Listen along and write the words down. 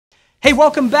Hey,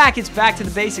 welcome back. It's Back to the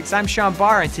Basics. I'm Sean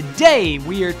Barr, and today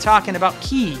we are talking about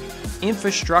key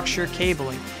infrastructure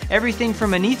cabling. Everything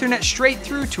from an Ethernet straight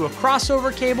through to a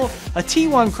crossover cable, a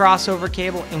T1 crossover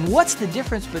cable, and what's the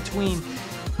difference between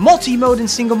multi-mode and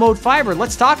single-mode fiber?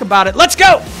 Let's talk about it. Let's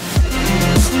go!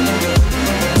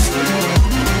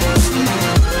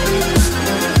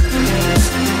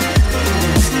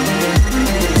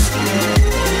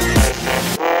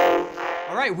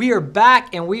 We are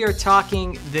back and we are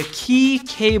talking the key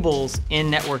cables in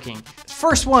networking.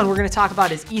 First one we're going to talk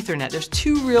about is Ethernet. There's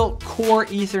two real core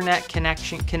Ethernet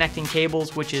connecting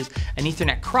cables, which is an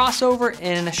Ethernet crossover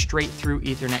and a straight through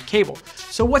Ethernet cable.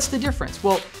 So what's the difference?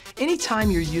 Well, anytime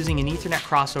you're using an Ethernet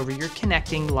crossover, you're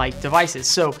connecting like devices.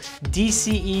 So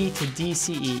DCE to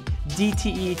DCE,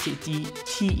 DTE to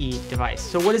DTE device.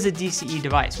 So what is a DCE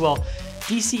device? Well,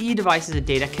 DCE device is a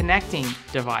data connecting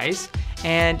device,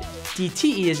 and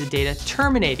DTE is a data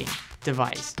terminating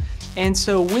device. And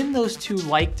so when those two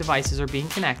like devices are being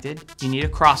connected, you need a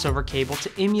crossover cable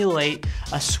to emulate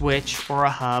a switch or a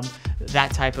hub,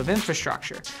 that type of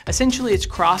infrastructure. Essentially, it's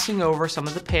crossing over some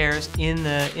of the pairs in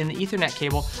the Ethernet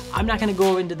cable. I'm not going to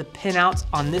go into the pinouts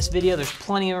on this video. There's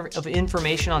plenty of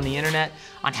information on the internet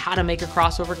on how to make a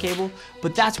crossover cable,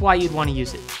 but that's why you'd want to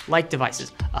use it. Like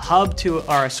devices, a hub to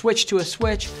or a switch to a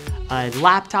switch, a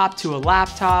laptop to a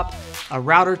laptop, a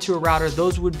router to a router.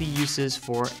 Those would be uses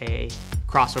for a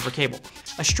crossover cable.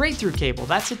 A straight through cable,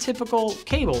 that's a typical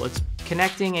cable. It's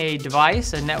connecting a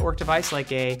device, a network device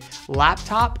like a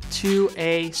laptop, to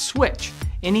a switch.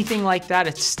 Anything like that,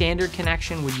 a standard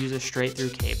connection would use a straight through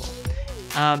cable.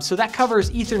 So that covers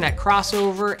Ethernet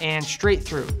crossover and straight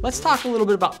through. Let's talk a little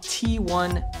bit about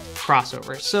T1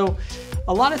 crossover. So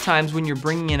a lot of times when you're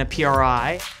bringing in a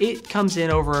PRI, it comes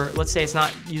in over, let's say it's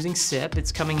not using SIP,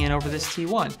 it's coming in over this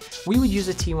T1. We would use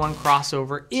a T1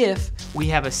 crossover if we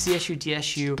have a CSU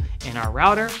DSU in our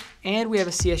router and we have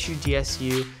a CSU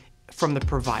DSU from the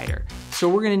provider. So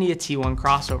we're going to need a T1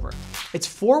 crossover. It's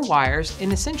 4 wires,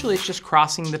 and essentially it's just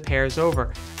crossing the pairs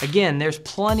over. Again, there's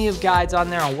plenty of guides on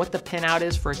there on what the pinout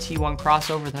is for a T1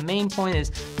 crossover. The main point is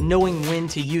knowing when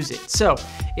to use it. So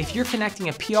if you're connecting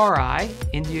a PRI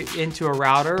into a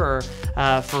router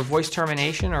or for voice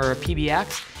termination or a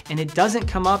PBX, and it doesn't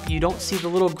come up, you don't see the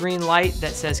little green light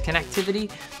that says connectivity,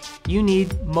 you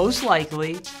need most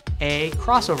likely a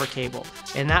crossover cable,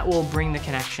 and that will bring the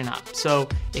connection up. So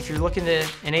if you're looking to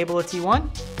enable a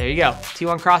T1, there you go.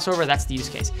 T1 crossover, that's the use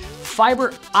case.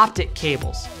 Fiber optic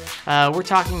cables. We're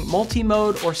talking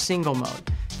multi-mode or single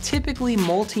mode. Typically,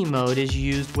 multi-mode is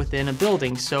used within a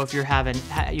building. So if you have an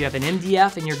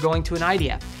MDF and you're going to an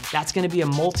IDF, that's going to be a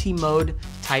multi-mode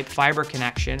type fiber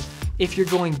connection. If you're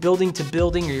going building to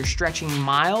building or you're stretching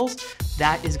miles,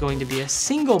 that is going to be a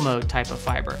single mode type of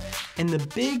fiber. And the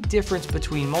big difference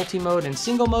between multi-mode and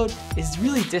single mode is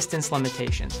really distance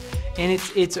limitations. And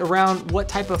it's around what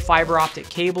type of fiber optic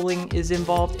cabling is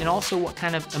involved and also what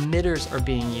kind of emitters are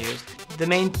being used. The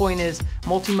main point is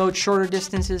multi-mode shorter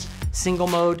distances, single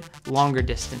mode longer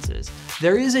distances.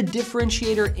 There is a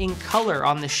differentiator in color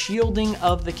on the shielding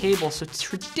of the cable. So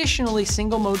traditionally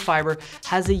single mode fiber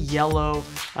has a yellow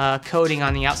coating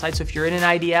on the outside. So if you're in an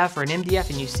IDF or an MDF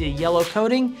and you see a yellow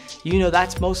coating, you know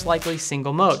that's most likely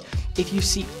single mode. If you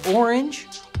see orange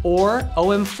or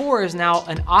OM4 is now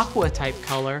an aqua type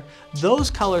color, those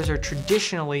colors are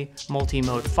traditionally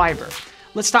multi-mode fiber.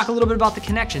 Let's talk a little bit about the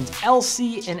connections,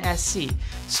 LC and SC.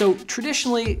 So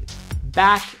traditionally,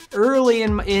 back early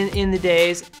in the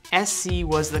days, SC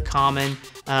was the common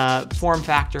form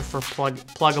factor for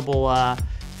pluggable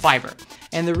fiber.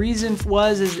 And the reason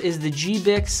is the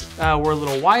GBICs were a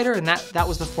little wider, and that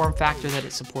was the form factor that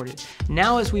it supported.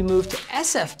 Now as we move to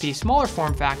SFP, smaller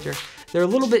form factor, they're a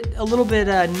little bit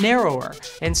narrower,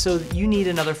 and so you need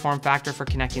another form factor for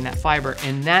connecting that fiber,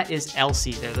 and that is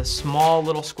LC. They're the small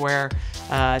little square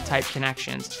type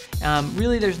connections.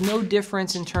 Really, there's no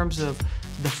difference in terms of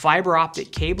the fiber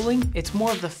optic cabling. It's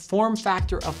more of the form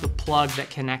factor of the plug that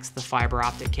connects the fiber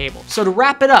optic cable. So to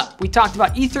wrap it up, we talked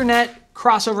about Ethernet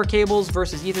crossover cables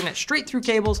versus Ethernet straight through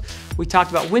cables. We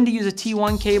talked about when to use a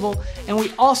T1 cable, and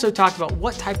we also talked about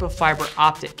what type of fiber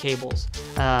optic cables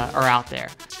are out there.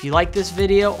 If you like this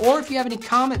video, or if you have any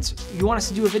comments, you want us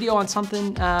to do a video on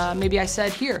something maybe I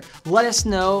said here, let us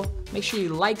know. Make sure you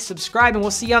like, subscribe, and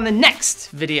we'll see you on the next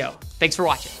video. Thanks for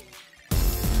watching.